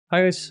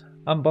Hi guys,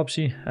 I'm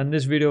Bobsy, and in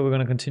this video we're going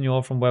to continue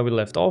off from where we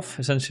left off,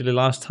 essentially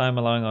last time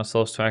allowing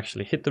ourselves to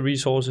actually hit the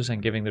resources and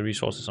giving the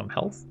resources some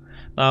health.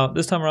 Now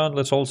this time around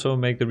let's also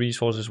make the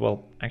resources,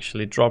 well,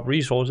 actually drop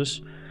resources,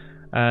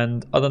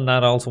 and other than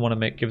that I also want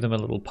to give them a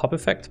little pop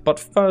effect. But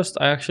first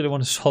I actually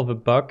want to solve a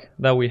bug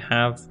that we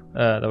had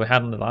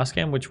in the last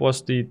game, which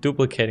was the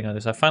duplicating of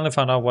this. I finally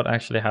found out what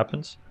actually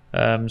happens,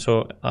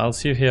 so I'll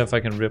see here if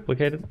I can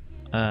replicate it,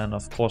 and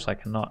of course I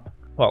cannot.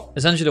 Well,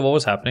 essentially what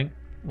was happening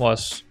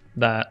was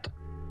that,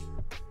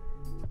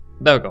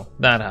 there we go,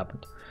 that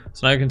happened.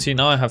 So now you can see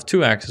now I have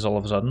two axes all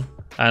of a sudden,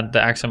 and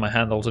the axe in my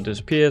hand also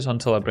disappears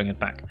until I bring it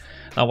back.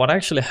 Now what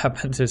actually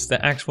happens is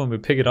the axe, when we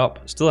pick it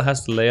up, still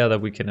has the layer that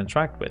we can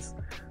interact with.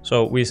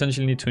 So we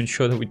essentially need to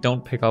ensure that we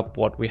don't pick up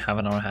what we have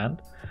in our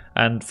hand,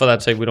 and for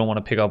that sake we don't want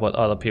to pick up what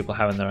other people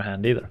have in their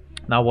hand either.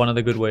 Now one of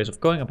the good ways of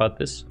going about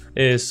this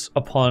is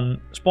upon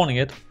spawning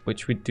it,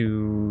 which we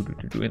do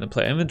in the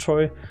player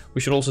inventory, we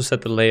should also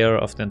set the layer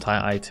of the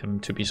entire item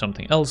to be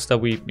something else that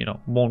we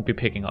won't be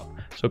picking up.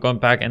 So going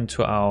back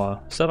into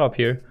our setup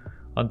here,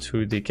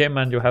 onto the game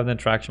menu, you have the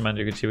interaction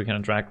menu, you can see we can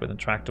interact with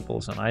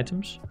interactables and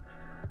items.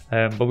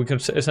 But we can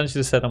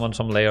essentially set them on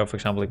some layer, for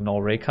example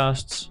ignore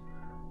raycasts,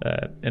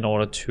 in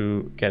order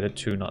to get it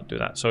to not do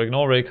that. So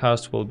ignore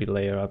raycasts will be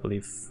layer, I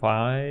believe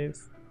 2.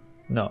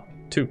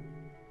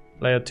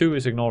 Layer 2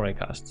 is ignore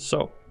raycast.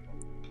 So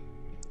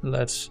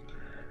let's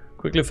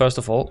quickly first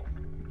of all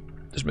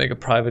just make a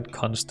private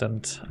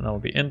constant, and that'll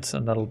be int,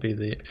 and that'll be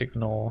the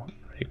ignore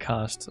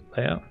raycast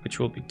layer, which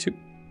will be 2,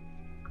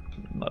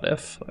 not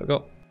f. There we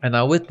go. And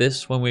now with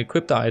this, when we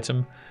equip the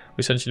item,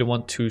 we essentially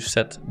want to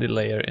set the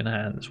layer in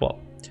hand as well.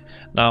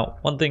 Now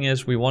one thing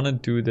is we want to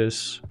do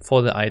this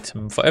for the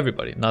item for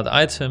everybody. Now the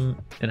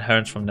item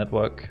inherits from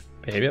network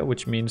behavior,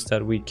 which means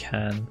that we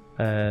can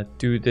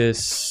do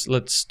this.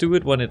 Let's do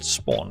it when it's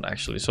spawned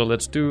actually. So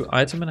let's do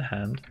item in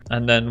hand,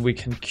 and then we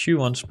can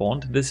queue on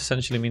spawned. This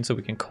essentially means that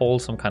we can call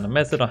some kind of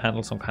method or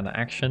handle some kind of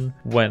action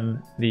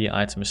when the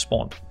item is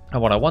spawned.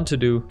 And what I want to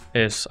do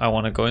is I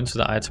want to go into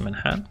the item in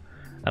hand,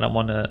 and I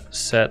want to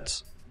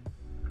set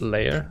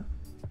layer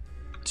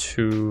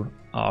to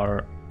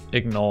our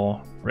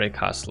ignore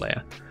raycast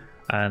layer.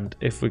 And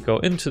if we go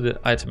into the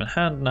item in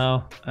hand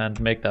now and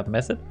make that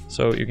method,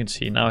 so you can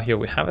see now here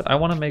we have it. I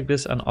want to make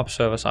this an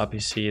observers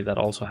RPC that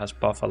also has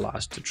buffer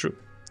last to true.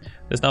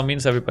 This now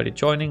means everybody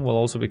joining will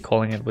also be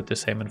calling it with the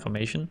same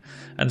information.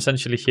 And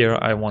essentially here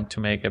I want to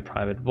make a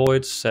private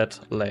void set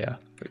layer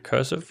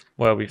recursive,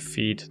 where we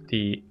feed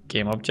the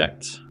game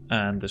object,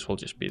 and this will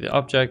just be the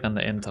object and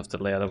the int of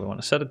the layer that we want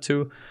to set it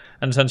to.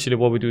 And essentially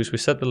what we do is we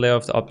set the layer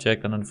of the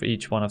object, and then for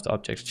each one of the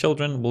object's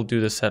children we'll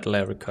do the set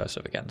layer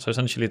recursive again. So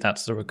essentially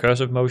that's the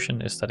recursive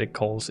motion, is that it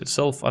calls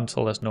itself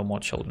until there's no more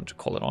children to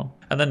call it on.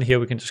 And then here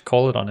we can just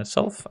call it on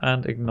itself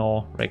and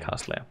ignore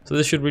raycast layer. So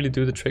this should really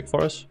do the trick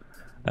for us.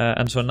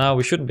 And so now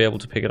we shouldn't be able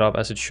to pick it up,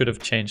 as it should have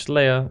changed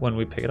layer when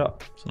we pick it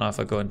up. So now if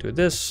I go and do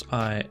this,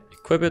 I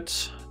equip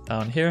it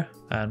down here,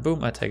 and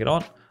boom, I take it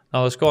on.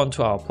 Now let's go on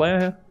to our player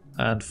here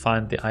and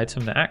find the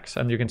item, the axe,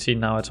 and you can see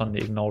now it's on the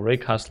ignore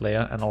raycast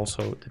layer, and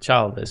also the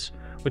child is,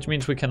 which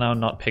means we can now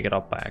not pick it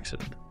up by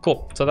accident.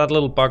 Cool, so that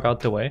little bug out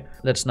the way.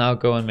 Let's now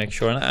go and make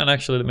sure, and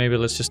actually maybe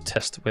let's just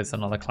test with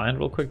another client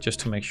real quick, just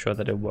to make sure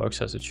that it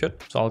works as it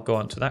should. So I'll go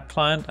onto that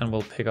client and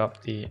we'll pick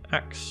up the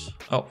axe.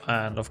 Oh,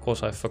 and of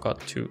course I forgot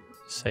to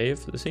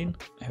save the scene.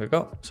 Here we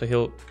go. So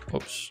he'll,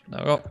 oops, there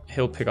we go.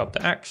 He'll pick up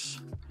the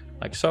axe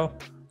like so,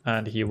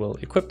 and he will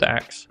equip the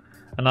axe.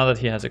 And now that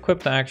he has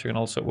equipped the axe, you can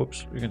also,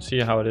 whoops, you can see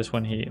how it is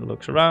when he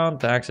looks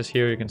around. The axe is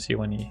here. You can see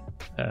when he,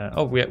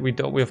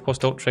 we of course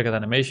don't trigger the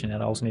animation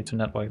yet. I also need to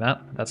network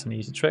that. That's an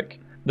easy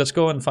trick. Let's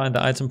go and find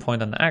the item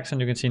point on the axe,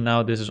 and you can see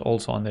now this is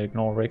also on the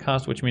ignore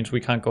raycast, which means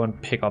we can't go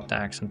and pick up the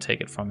axe and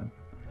take it from him.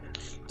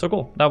 So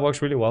cool, that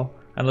works really well.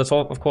 And let's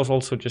of course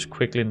also just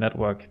quickly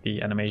network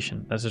the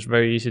animation. This is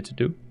very easy to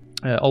do.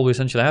 All we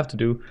essentially have to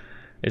do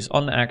is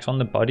on the axe, on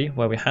the body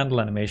where we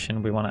handle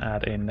animation, we want to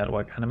add a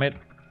network animator.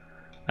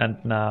 And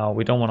now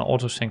we don't want to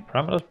auto sync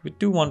parameters, we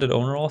do want it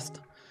owner authed.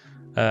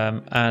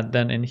 And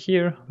then in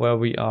here where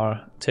we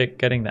are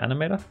getting the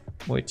animator,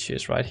 which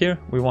is right here,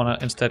 we want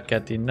to instead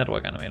get the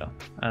network animator,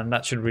 and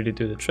that should really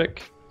do the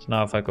trick. So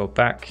now if I go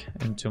back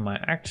into my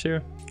axe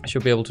here, I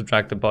should be able to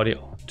drag the body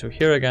to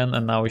here again,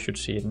 and now we should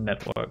see it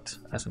networked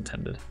as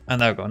intended.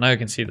 And there we go. Now you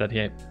can see that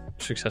he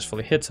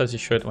successfully hits as he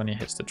should when he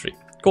hits the tree.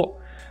 Cool.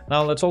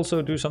 Now let's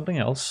also do something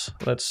else.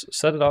 Let's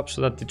set it up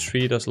so that the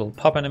tree does a little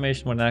pop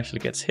animation when it actually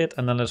gets hit,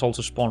 and then let's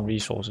also spawn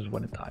resources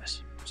when it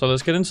dies. So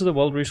let's get into the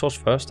world resource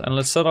first, and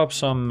let's set up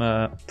some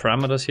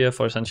parameters here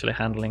for essentially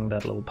handling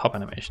that little pop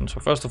animation.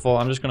 So first of all,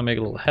 I'm just going to make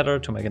a little header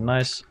to make it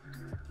nice.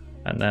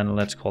 And then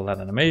let's call that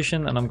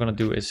animation, and I'm going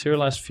to do a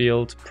serialized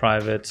field,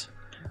 private,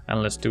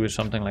 and let's do it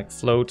something like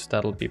float.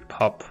 That'll be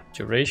pop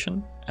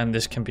duration, and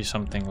this can be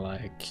something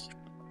like,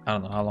 I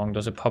don't know, how long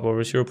does it pop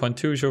over, 0.2,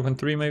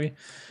 0.3 maybe.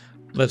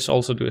 Let's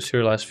also do a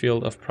serialized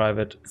field of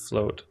private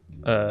float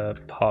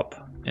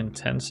pop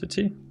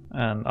intensity,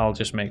 and I'll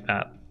just make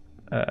that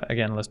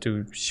again, let's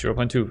do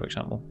 0.2 for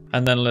example.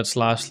 And then let's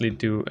lastly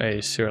do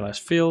a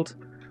serialized field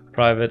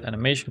private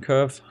animation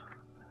curve,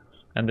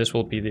 and this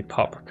will be the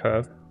pop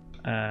curve.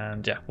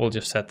 And yeah, we'll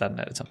just set that in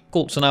editor.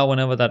 Cool. So now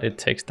whenever that it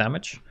takes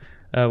damage,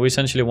 we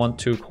essentially want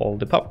to call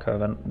the pop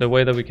curve. And the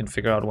way that we can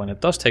figure out when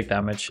it does take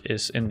damage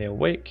is in the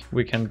awake.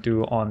 We can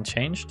do on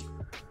changed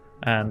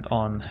and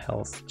on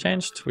health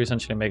changed. We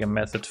essentially make a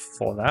method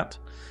for that.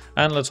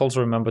 And let's also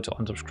remember to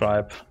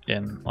unsubscribe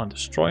in on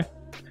destroy.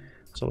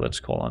 So let's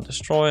call on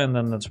destroy, and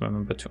then let's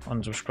remember to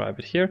unsubscribe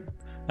it here.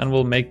 And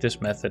we'll make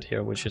this method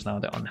here, which is now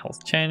the on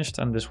health changed,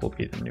 and this will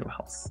be the new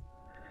health.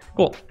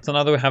 Cool. So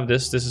now that we have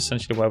this is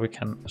essentially where we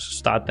can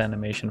start the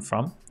animation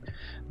from.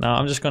 Now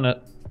I'm just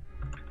gonna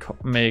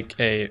make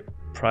a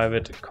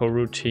private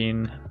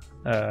coroutine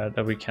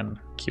that we can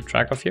keep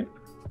track of here,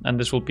 and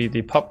this will be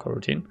the pop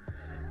coroutine.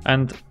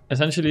 And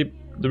essentially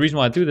the reason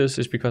why I do this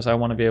is because I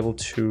want to be able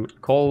to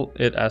call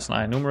it as an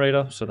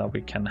IEnumerator so that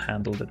we can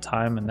handle the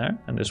time in there.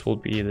 And this will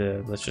be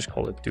the, let's just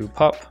call it do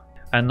pop.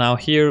 And now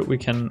here we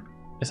can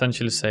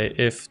essentially say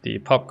if the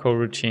pop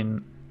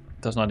coroutine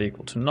does not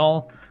equal to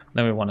null,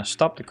 then we want to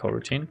stop the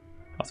coroutine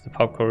of the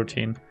pop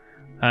coroutine,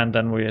 and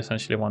then we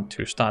essentially want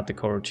to start the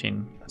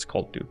coroutine that's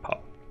called do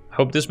pop. I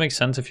hope this makes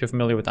sense if you're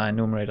familiar with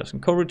IEnumerators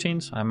and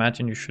coroutines. I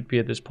imagine you should be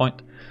at this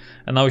point.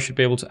 And now we should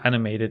be able to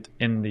animate it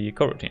in the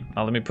coroutine.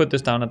 Now let me put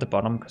this down at the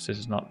bottom because this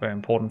is not very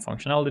important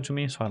functionality to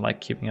me, so I like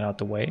keeping it out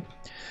the way.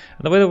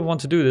 And the way that we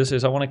want to do this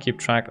is I want to keep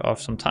track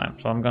of some time.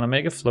 So I'm going to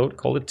make a float,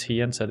 call it t,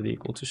 and set it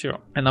equal to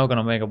 0. And now we're going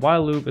to make a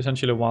while loop,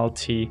 essentially while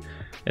t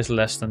is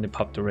less than the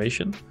pop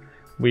duration.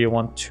 We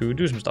want to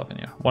do some stuff in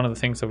here. One of the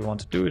things that we want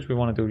to do is we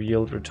want to do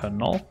yield return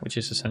null, which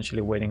is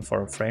essentially waiting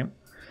for a frame.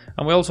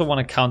 And we also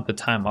want to count the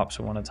time up.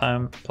 So we want a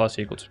time plus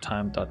equal to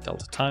time dot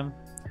delta time.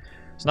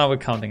 So now we're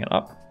counting it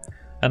up.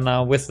 And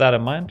now with that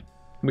in mind,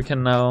 we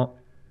can now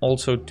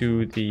also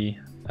do the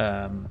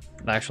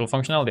actual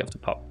functionality of the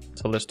pop.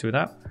 So let's do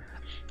that.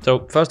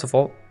 So first of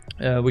all,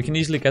 we can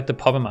easily get the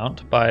pop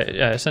amount by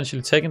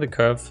essentially taking the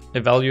curve,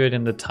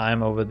 evaluating the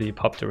time over the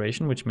pop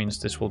duration, which means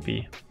this will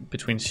be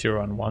between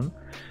 0 and 1,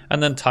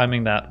 and then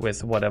timing that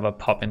with whatever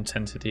pop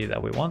intensity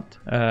that we want.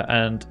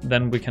 And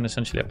then we can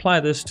essentially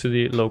apply this to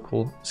the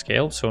local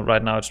scale. So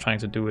right now it's trying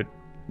to do it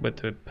with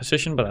the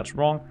position, but that's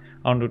wrong.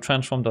 I want to do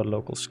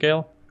transform.local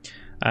scale.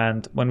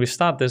 And when we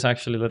start this,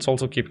 actually, let's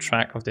also keep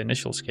track of the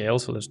initial scale.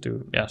 So let's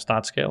do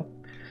start scale.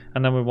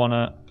 And then we want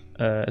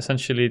to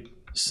essentially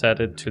set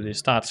it to the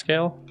start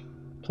scale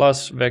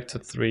plus vector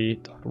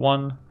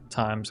 3.1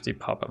 times the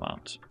pop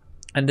amount.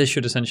 And this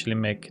should essentially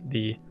make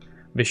the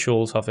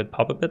visuals of it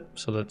pop a bit.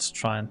 So let's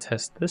try and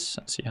test this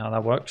and see how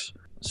that works.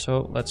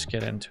 So let's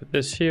get into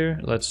this here.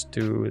 Let's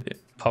do the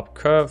pop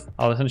curve.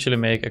 I'll essentially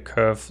make a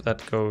curve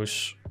that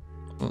goes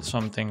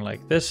something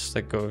like this,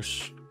 that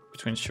goes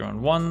between 0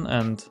 and 1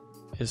 and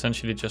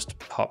essentially just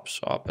pops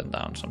up and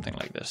down, something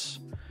like this.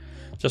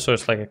 Just so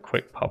it's like a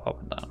quick pop up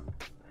and down.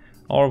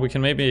 Or we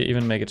can maybe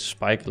even make it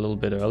spike a little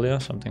bit earlier.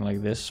 Something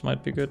like this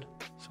might be good,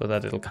 so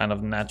that it'll kind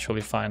of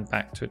naturally find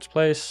back to its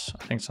place.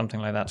 I think something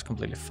like that's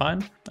completely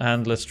fine.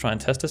 And let's try and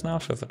test this now.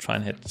 So if I try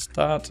and hit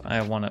start,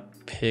 I want to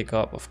pick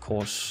up, of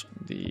course,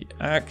 the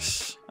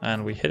axe,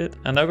 and we hit it.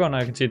 And there we go. Now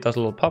you can see it does a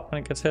little pop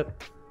when it gets hit.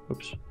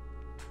 Oops.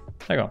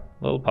 There you go,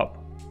 a little pop.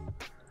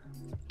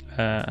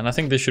 And I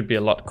think this should be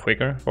a lot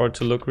quicker for it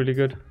to look really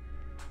good.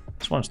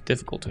 This one's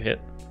difficult to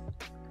hit.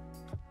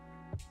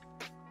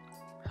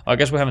 I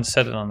guess we haven't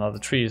set it on other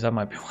trees. That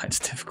might be why it's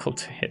difficult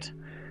to hit.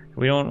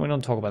 We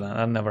don't talk about that.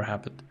 That never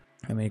happened.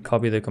 Let me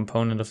copy the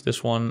component of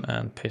this one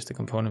and paste the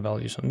component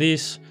values on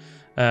these.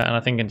 And I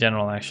think in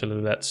general,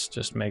 actually, let's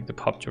just make the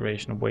pop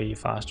duration way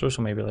faster.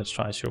 So maybe let's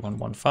try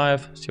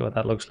 0.15, see what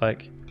that looks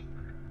like.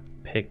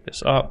 Pick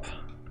this up.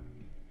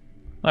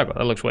 Okay,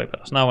 that looks way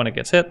better. So now when it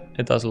gets hit,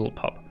 it does a little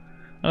pop.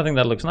 And I think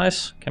that looks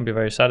nice, can be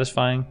very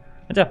satisfying.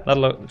 And yeah, that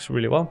looks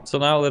really well. So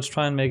now let's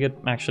try and make it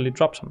actually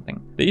drop something.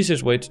 The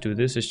easiest way to do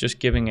this is just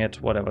giving it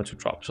whatever to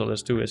drop. So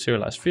let's do a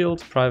serialized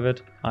field,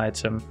 private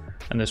item,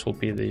 and this will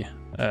be the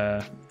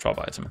drop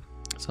item.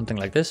 Something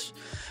like this.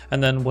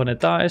 And then when it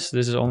dies,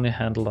 this is only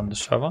handled on the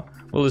server.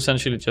 We'll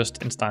essentially just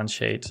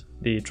instantiate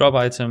the drop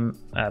item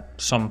at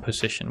some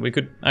position. We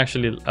could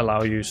actually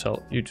allow you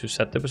to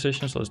set the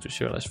position. So let's do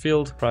serialized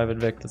field, private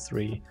vector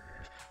 3,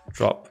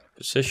 drop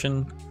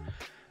position.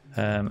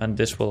 And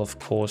this will, of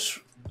course,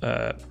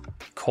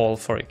 call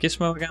for a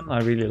gizmo again.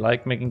 I really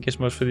like making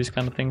gizmos for these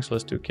kind of things. So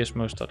let's do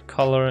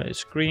gizmos.color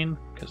is green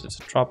because it's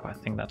a drop. I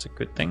think that's a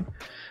good thing.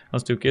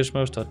 Let's do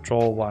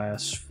gizmos.draw via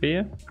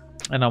sphere.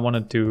 And I want to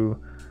do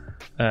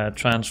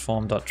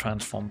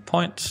transform.transform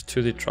point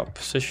to the drop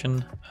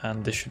position.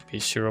 And this should be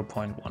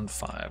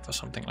 0.15 or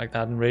something like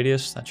that in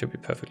radius. That should be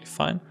perfectly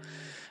fine.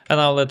 And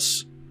now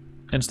let's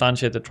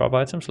instantiate the drop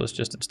item. So let's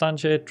just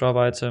instantiate drop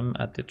item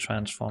at the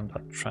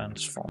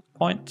transform.transform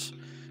point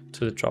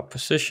to the drop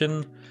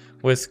position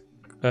with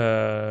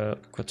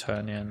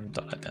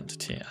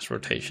quaternion.identity as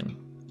rotation.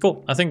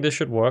 Cool. I think this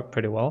should work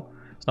pretty well.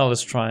 So now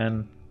let's try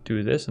and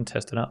do this and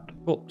test it out.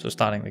 Cool. So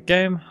starting the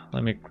game,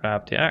 let me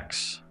grab the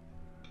axe,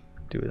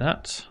 do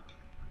that.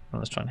 And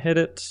let's try and hit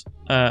it.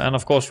 And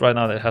of course, right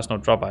now it has no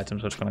drop item,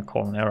 so it's going to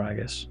call an error, I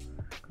guess.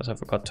 because I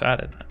forgot to add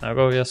it. Now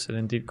go, yes, it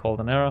indeed called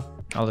an error.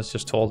 Now let's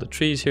just to all the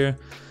trees here,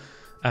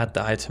 add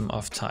the item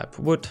of type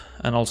wood,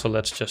 and also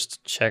let's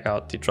just check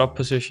out the drop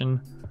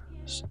position.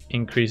 Let's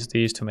increase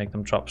these to make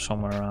them drop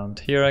somewhere around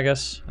here, I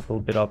guess, a little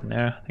bit up in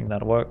there. I think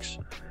that works.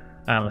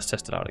 And let's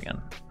test it out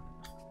again.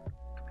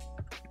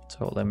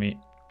 So let me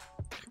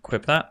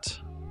equip that.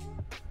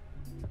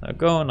 There we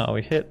go. Now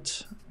we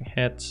hit,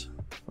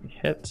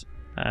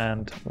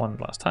 and one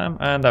last time,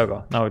 and there we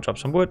go. Now we drop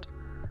some wood,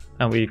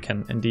 and we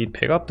can indeed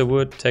pick up the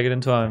wood, take it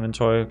into our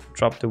inventory,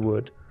 drop the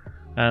wood,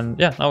 and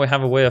yeah, now we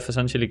have a way of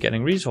essentially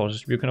getting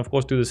resources. You can of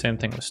course do the same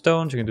thing with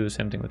stones, you can do the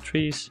same thing with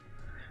trees,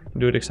 you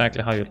can do it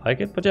exactly how you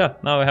like it, but yeah,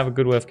 now we have a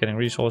good way of getting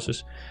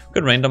resources. We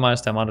could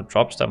randomize the amount of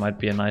drops. That might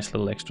be a nice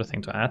little extra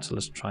thing to add, so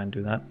let's try and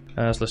do that.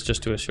 So let's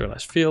just do a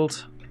serialized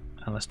field,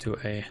 and let's do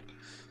a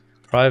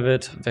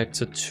private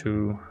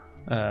vector2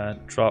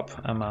 drop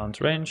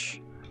amount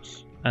range.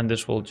 And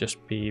this will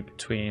just be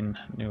between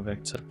new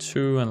vector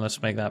 2, and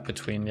let's make that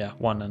between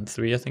 1 and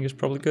 3, I think is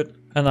probably good.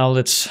 And now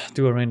let's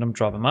do a random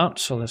drop amount.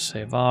 So let's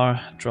say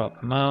var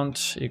drop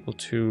amount equal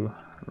to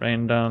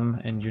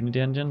random in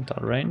Unity Engine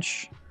dot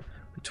range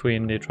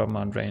between the drop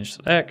amount range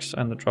dot x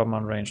and the drop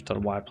amount range dot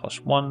y plus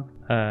 1.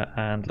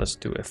 And let's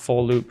do a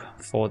for loop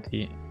for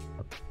the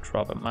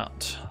drop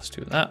amount. Let's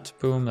do that.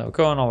 Boom, there we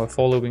go. Now we're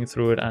for looping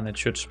through it, and it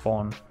should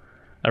spawn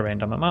a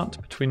random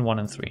amount between 1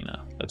 and 3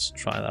 now. Let's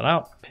try that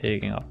out.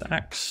 Picking up the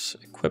axe,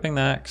 equipping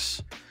the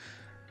axe,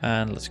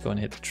 and let's go and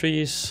hit the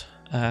trees.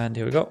 And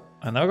here we go.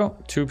 And there we go.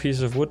 2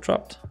 pieces of wood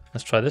dropped.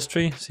 Let's try this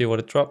tree, see what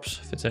it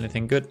drops, if it's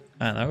anything good.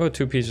 And there we go.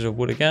 2 pieces of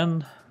wood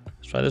again.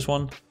 Let's try this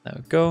one. There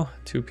we go.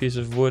 2 pieces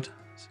of wood.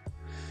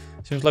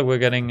 Seems like we're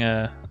getting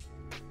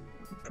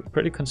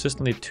pretty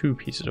consistently 2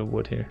 pieces of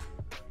wood here.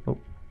 Oh.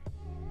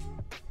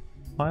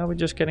 Why are we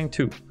just getting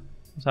 2?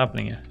 What's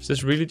happening here? Is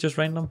this really just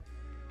random?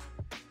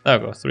 There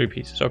we go, 3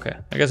 pieces. Okay,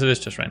 I guess it is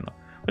just random.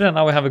 But yeah,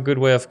 now we have a good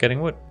way of getting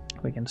wood.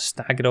 We can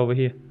stack it over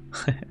here.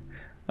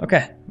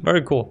 Okay,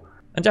 very cool.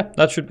 And yeah,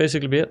 that should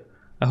basically be it.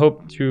 I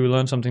hope you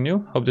learned something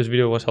new. Hope this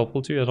video was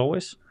helpful to you as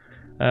always.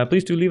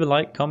 Please do leave a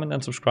like, comment,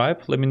 and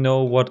subscribe. Let me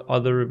know what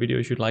other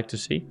videos you'd like to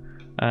see.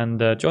 And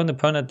join the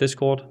Pernet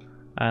Discord.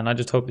 And I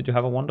just hope that you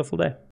have a wonderful day.